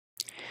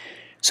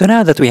So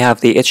now that we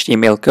have the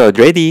HTML code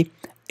ready,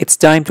 it's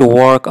time to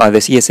work on the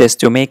CSS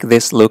to make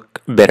this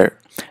look better.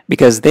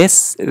 Because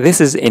this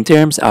is in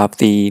terms of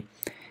the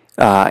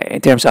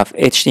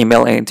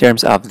HTML, in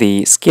terms of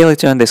the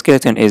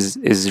skeleton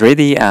is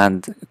ready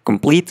and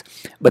complete.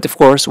 But of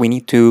course, we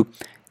need to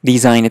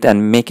design it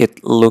and make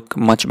it look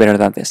much better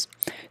than this.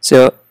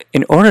 So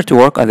in order to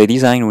work on the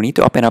design, we need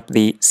to open up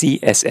the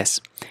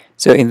CSS.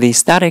 So in the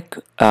static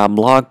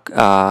blog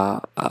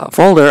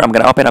folder, I'm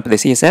going to open up the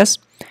CSS.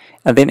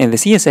 And then in the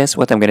CSS,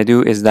 what I'm going to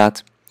do is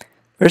that,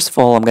 first of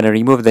all, I'm going to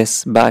remove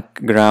this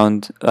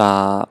background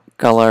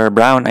color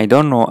brown. I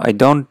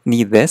don't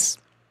need this.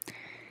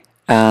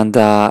 And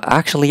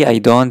actually, I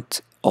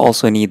don't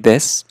also need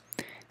this.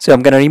 So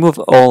I'm going to remove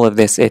all of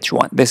this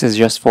H1. This is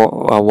just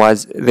for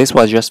this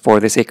was just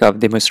for the sake of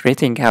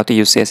demonstrating how to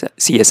use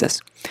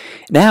CSS.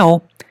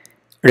 Now,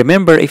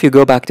 remember, if you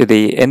go back to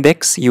the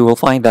index, you will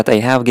find that I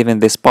have given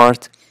this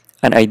part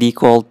an ID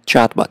called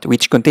Chatbot,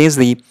 which contains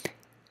the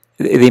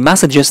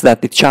messages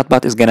that the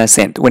chatbot is going to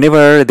send.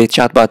 Whenever the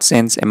chatbot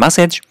sends a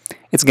message,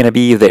 it's going to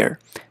be there.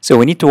 So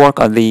we need to work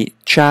on the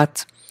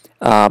chat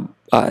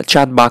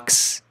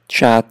box,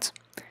 chatbot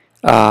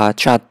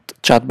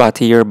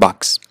here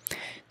box.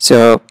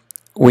 So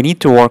we need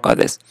to work on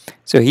this.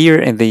 So here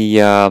in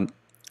the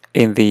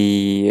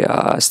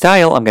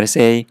style, I'm going to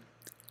say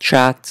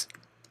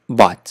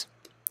chatbot,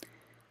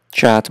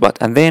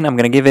 and then I'm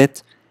going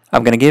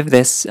to give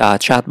this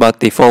chatbot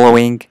the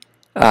following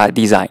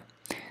design.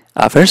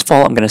 First of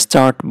all, I'm going to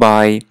start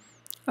by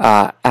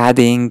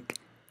adding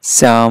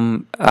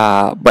some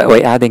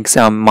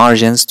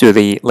margins to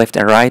the left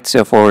and right.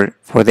 So for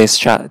this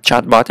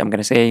chatbot, I'm going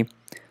to say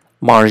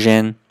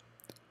margin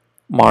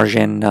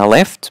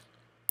left.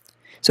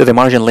 So the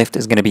margin left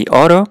is going to be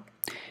auto,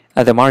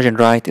 and the margin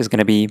right is going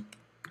to be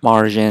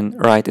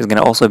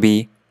also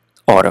be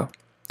auto,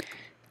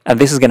 and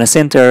this is going to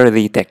center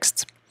the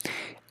text.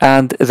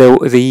 And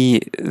the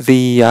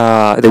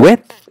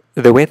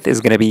width is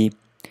going to be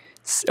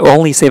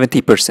only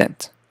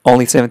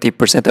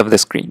 70%, of the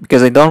screen,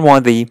 because I don't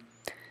want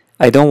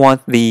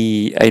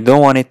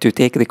it to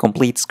take the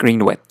complete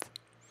screen width.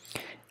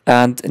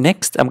 And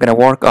next, I'm going to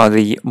work on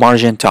the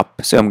margin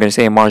top. So I'm going to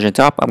say margin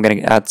top. I'm going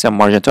to add some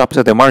margin top.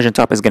 So the margin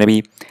top is going to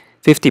be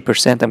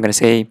 50%. I'm going to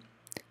say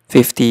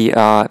 50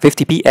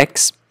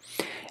 px.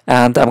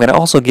 And I'm going to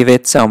also give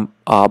it some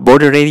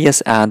border radius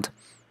and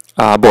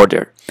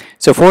border.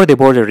 So for the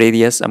border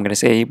radius, I'm going to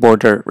say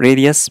border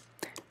radius.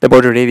 The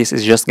border radius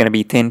is just going to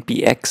be 10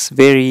 px,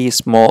 very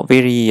small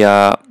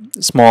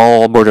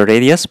border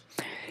radius.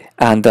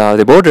 And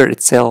the border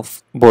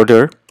itself,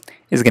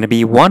 is going to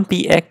be 1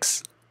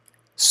 px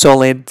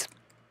solid,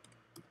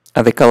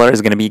 and the color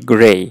is going to be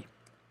gray.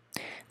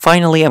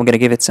 Finally, I'm going to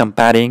give it some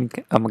padding.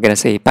 I'm going to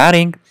say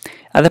padding,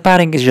 and the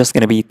padding is just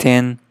going to be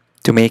 10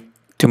 to make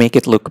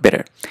it look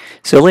better.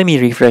 So let me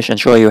refresh and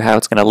show you how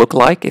it's going to look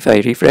like. If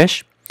I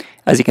refresh,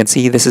 as you can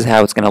see, this is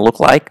how it's going to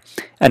look like.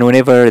 And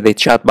whenever the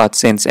chatbot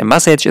sends a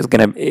message, it's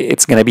going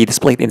to be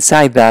displayed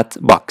inside that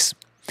box.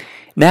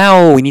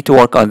 Now we need to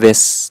work on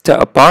this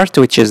part,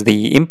 which is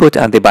the input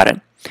and the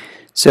button.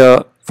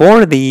 So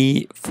first,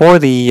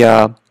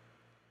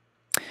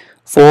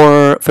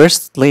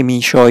 let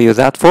me show you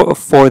that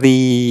for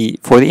the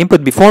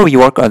input. Before we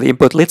work on the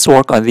input, let's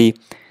work on the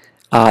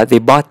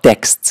bot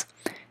text.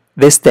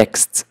 This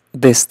text.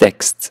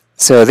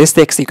 So this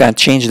text, you can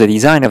change the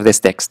design of this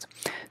text.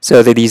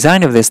 So the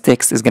design of this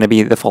text is going to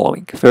be the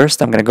following.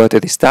 First, I'm going to go to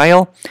the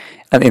style,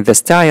 and in the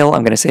style,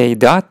 I'm going to say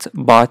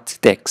 .bot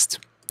text.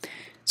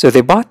 So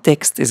the bot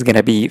text is going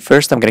to be,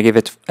 first, I'm going to give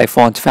it a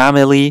font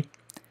family.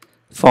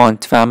 The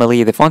font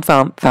family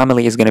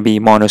is going to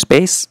be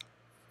monospace.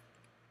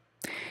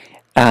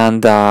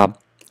 And the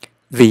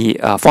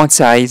font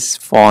size,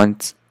 I'm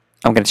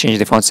going to change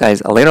the font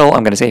size a little.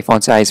 I'm going to say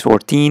font size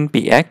 14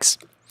 px.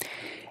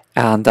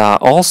 And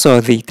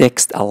also the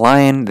text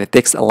align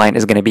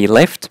is going to be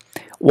left.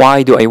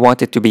 Why do I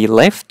want it to be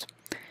left?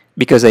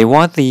 Because I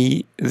want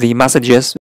the messages